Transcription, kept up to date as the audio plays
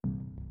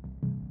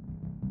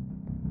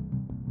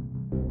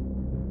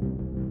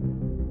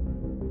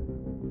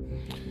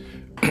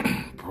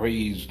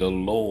Praise the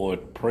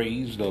Lord,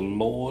 praise the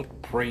Lord,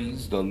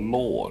 praise the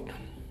Lord.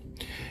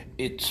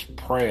 It's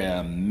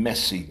prayer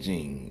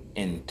messaging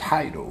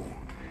entitled,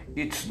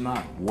 It's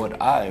Not What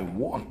I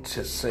Want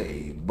to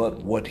Say,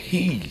 but What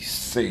He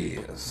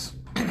Says.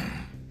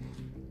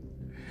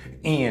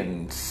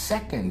 In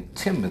 2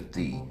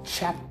 Timothy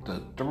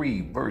chapter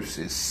 3,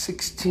 verses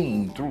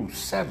 16 through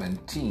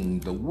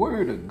 17, the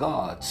Word of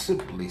God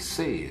simply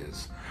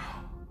says,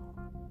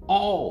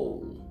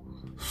 all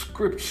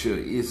Scripture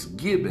is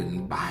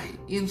given by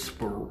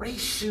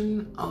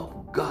inspiration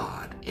of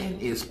God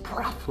and is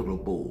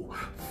profitable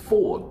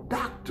for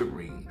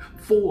doctoring,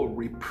 for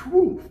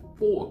reproof,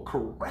 for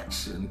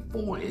correction,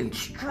 for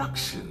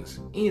instructions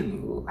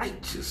in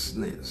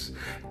righteousness,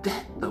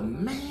 that the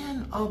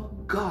man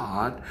of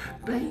God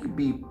may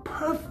be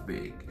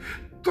perfect,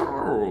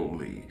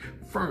 thoroughly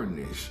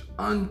furnished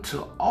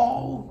unto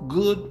all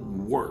good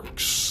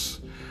works.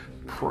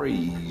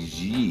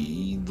 Praise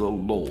ye the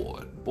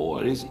Lord.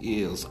 Boy, this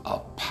is a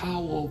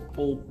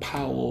powerful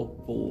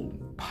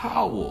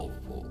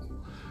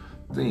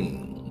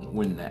thing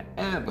when the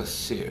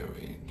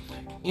adversary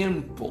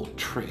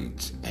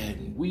infiltrates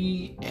and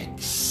we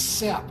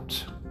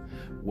accept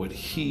what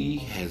he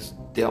has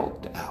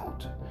dealt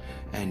out,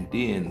 and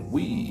then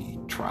we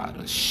try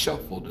to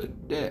shuffle the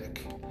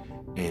deck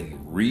and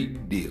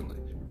redeal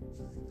it.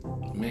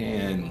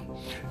 Man,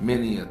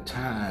 many a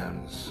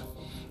times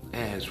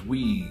as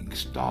we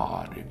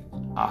started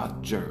our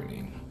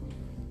journey,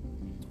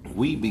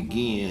 we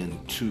begin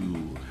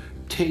to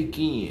take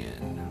in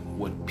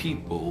what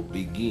people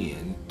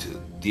begin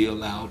to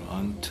deal out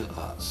unto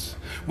us.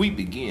 We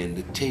begin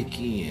to take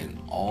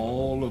in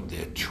all of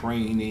their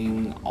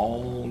training,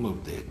 all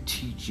of their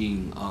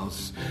teaching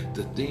us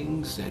the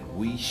things that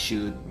we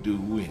should do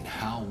and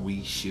how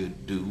we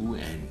should do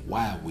and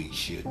why we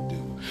should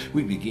do.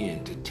 We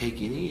begin to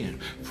take it in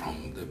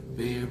from the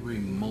very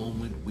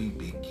moment we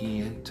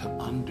begin to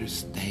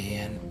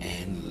understand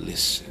and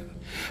listen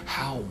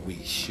how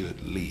we should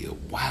live,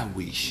 why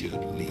we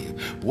should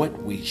live,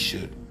 what we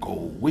should go,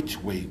 which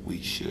way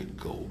we should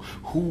go,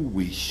 who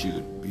we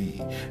should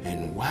be,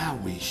 and why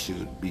we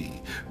should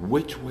be,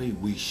 which way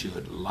we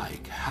should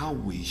like, how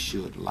we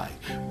should like.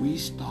 We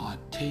start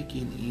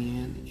taking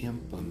in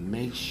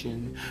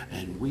information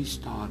and we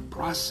start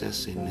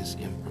processing this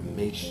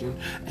information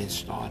and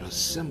start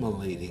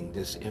assimilating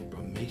this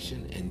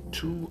information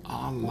into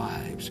our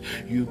lives.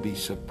 You'd be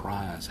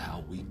surprised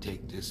how we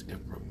take this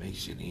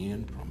information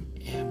in from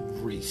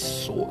every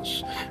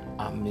source.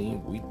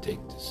 We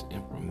take this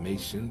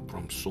information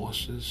from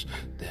sources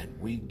that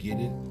we get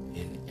it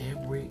in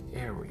every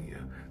area.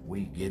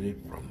 We get it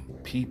from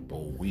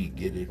people. We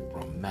get it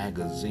from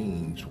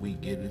magazines. We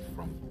get it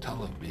from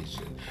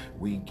television.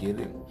 We get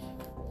it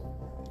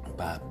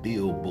by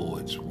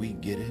billboards. We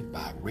get it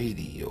by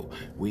radio.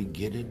 We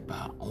get it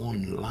by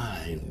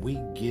online. We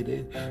get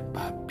it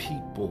by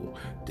people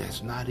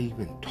that's not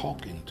even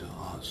talking to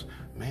us.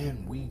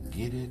 Man, we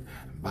get it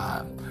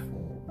by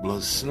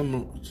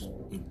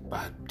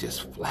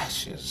just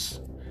flashes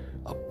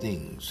of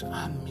things.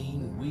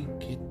 We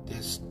get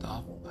this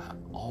stuff by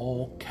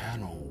all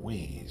kind of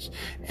ways,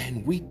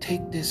 and we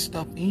take this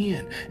stuff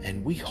in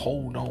and we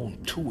hold on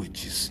to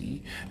it, you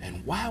see.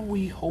 And while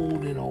we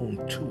holding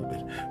on to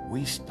it,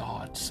 we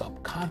start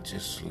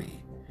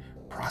subconsciously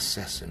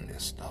processing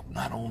this stuff.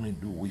 Not only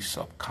do we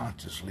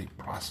subconsciously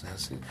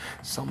process it,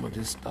 some of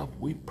this stuff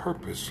we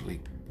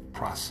purposely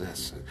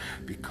process it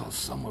because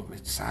some of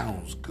it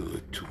sounds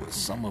good to us.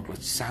 Some of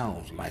it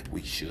sounds like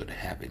we should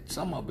have it.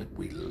 Some of it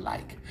we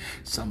like.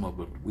 Some of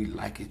it we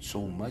like it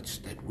so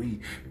much that we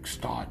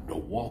start to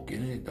walk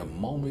in it the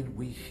moment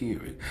we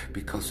hear it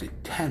because it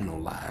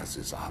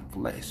tantalizes our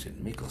flesh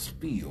and make us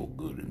feel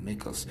good and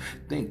make us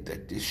think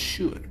that this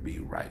should be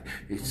right.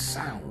 It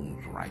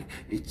sounds right.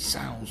 It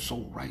sounds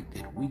so right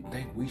that we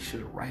think we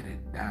should write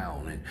it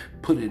down and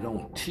put it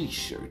on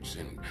t-shirts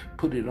and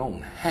put it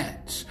on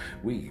hats.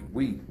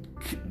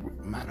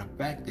 Matter of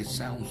fact, it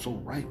sounds so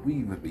right, we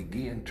even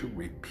begin to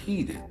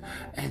repeat it.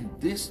 And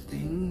this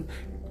thing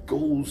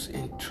goes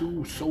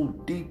into so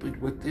deep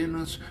within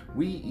us,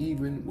 we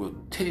even will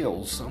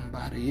tell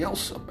somebody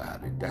else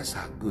about it. That's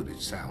how good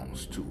it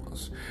sounds to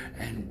us.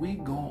 And we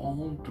go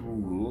on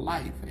through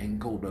life and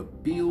go to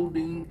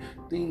building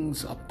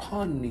things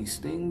upon these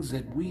things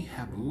that we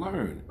have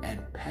learned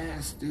and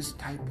pass this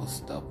type of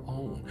stuff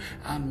on.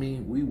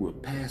 We were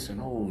passing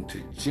on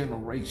to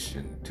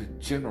generation to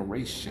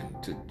generation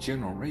to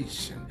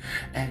generation,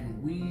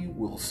 and we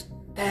will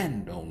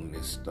stand on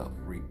this stuff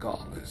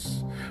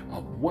regardless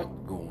of what's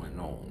going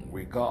on,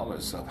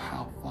 regardless of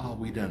how far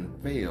we done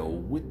fail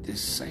with the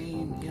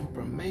same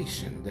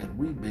information that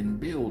we've been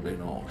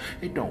building on.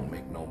 It don't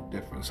make no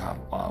difference how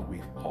far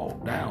we fall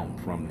down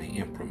from the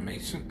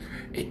information.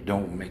 It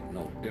don't make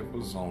no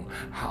difference on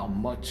how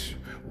much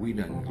we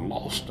done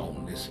lost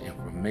on this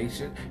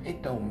information.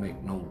 It don't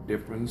make no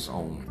difference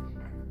on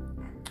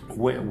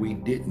where we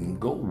didn't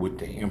go with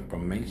the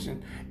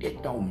information.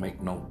 It don't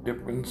make no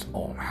difference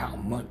on how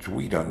much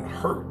we done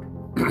hurt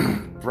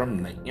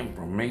from the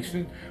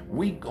information.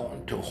 We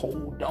going to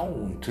hold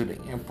on to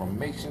the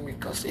information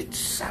because it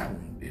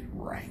sounded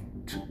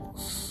right to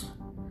us.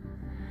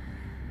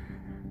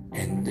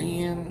 And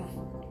then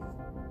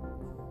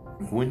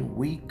when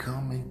we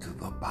come into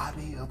the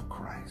body of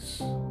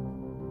Christ,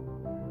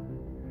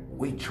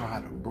 we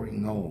try to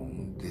bring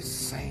on this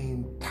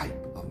same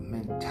type of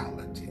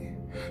mentality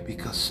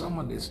because some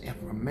of this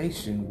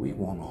information we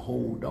want to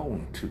hold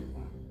on to.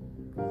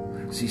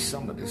 See,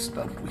 some of this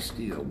stuff we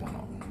still want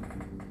to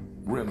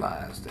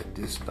realize that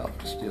this stuff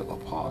is still a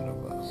part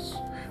of us.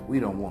 We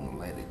don't want to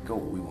let it go.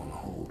 We want to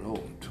hold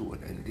on to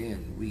it. And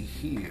then we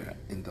hear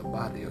in the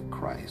body of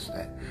Christ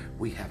that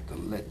we have to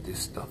let this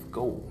stuff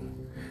go,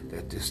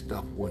 that this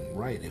stuff wasn't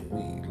right. And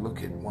we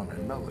look at one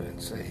another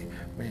and say,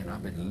 man,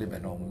 I've been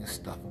living on this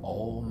stuff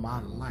all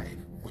my life.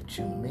 What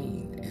you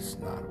mean it's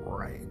not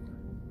right?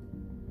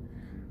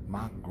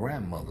 My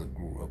grandmother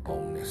grew up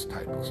on this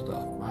type of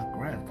stuff. My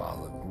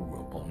grandfather grew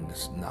up on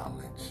this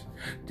knowledge.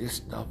 This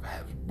stuff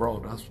has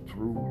brought us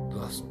through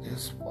thus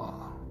this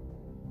far.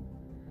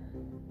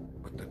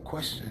 But the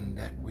question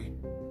that we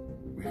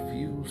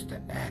refuse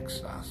to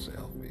ask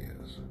ourselves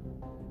is,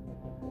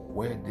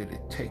 where did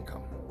it take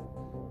them?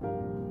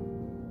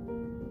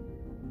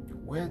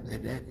 Where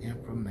did that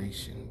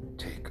information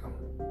take them?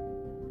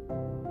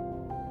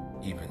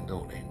 Even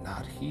though they're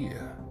not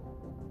here,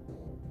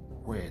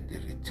 where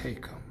did it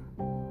take them?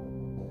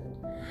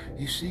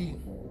 You see,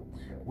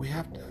 we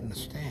have to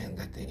understand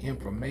that the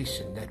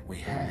information that we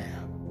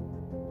have,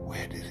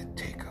 where did it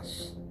take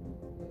us?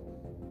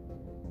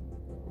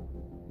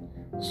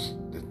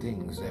 The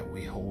things that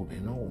we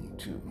holding on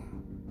to,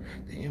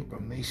 the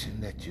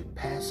information that you're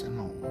passing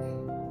on,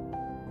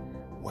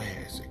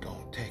 where is it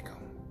going to take them?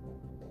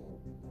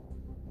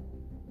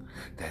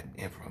 That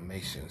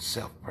information,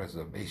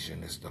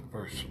 self-preservation is the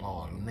first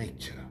law of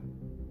nature.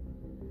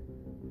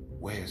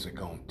 Where is it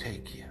going to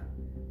take you?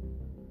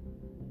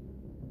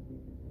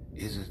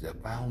 Is it the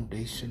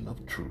foundation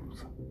of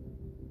truth?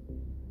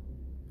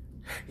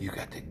 You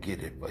got to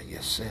get it for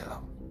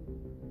yourself.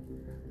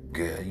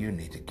 Girl, you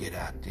need to get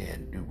out there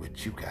and do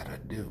what you got to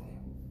do.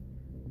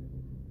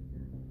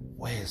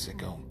 Where is it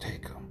going to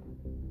take them?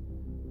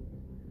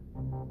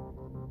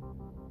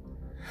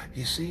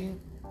 You see,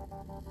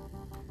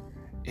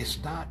 it's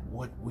not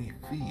what we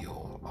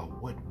feel or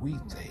what we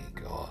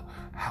think or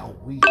how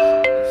we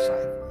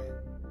decipher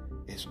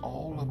it. It's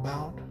all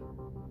about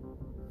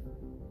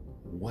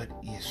what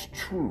is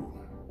true.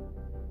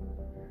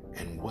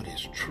 And what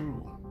is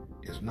true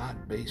is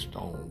not based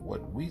on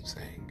what we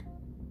think,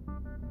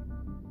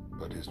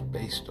 but is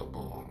based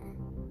upon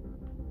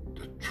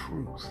the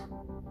truth.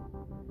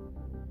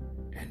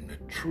 And the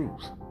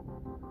truth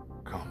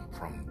comes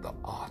from the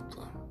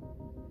author.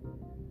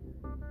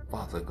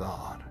 Father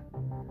God,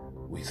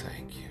 we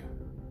thank you.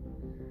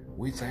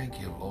 We thank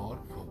you, Lord,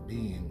 for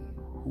being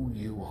who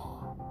you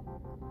are,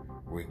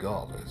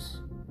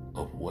 regardless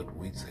of what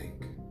we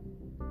think.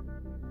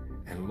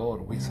 And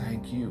Lord, we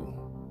thank you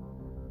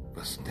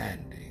for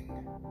standing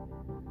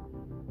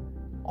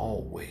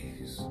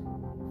always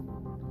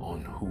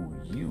on who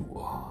you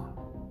are.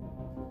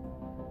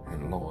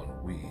 And Lord,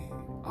 we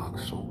are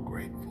so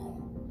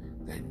grateful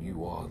that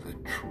you are the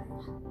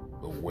truth,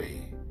 the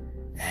way,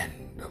 and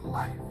the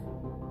life.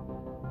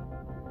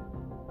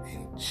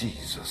 In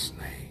Jesus'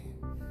 name,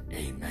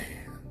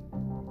 amen.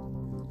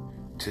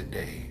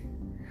 Today,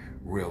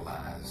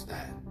 realize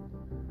that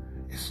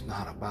it's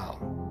not about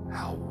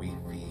how we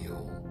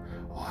feel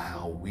or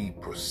how we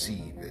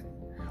perceive it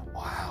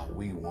or how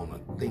we want to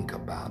think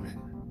about it.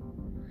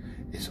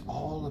 It's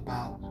all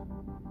about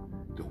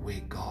the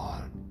way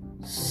God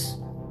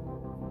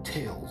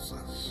tells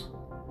us.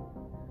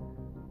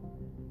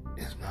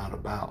 It's not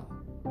about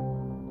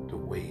the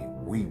way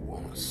we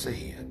want to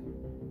say it,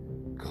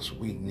 because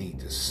we need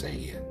to say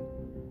it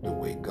the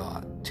way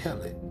God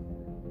tell it.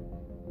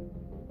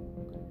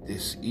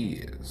 This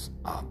is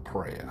our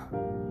prayer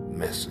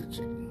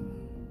messaging.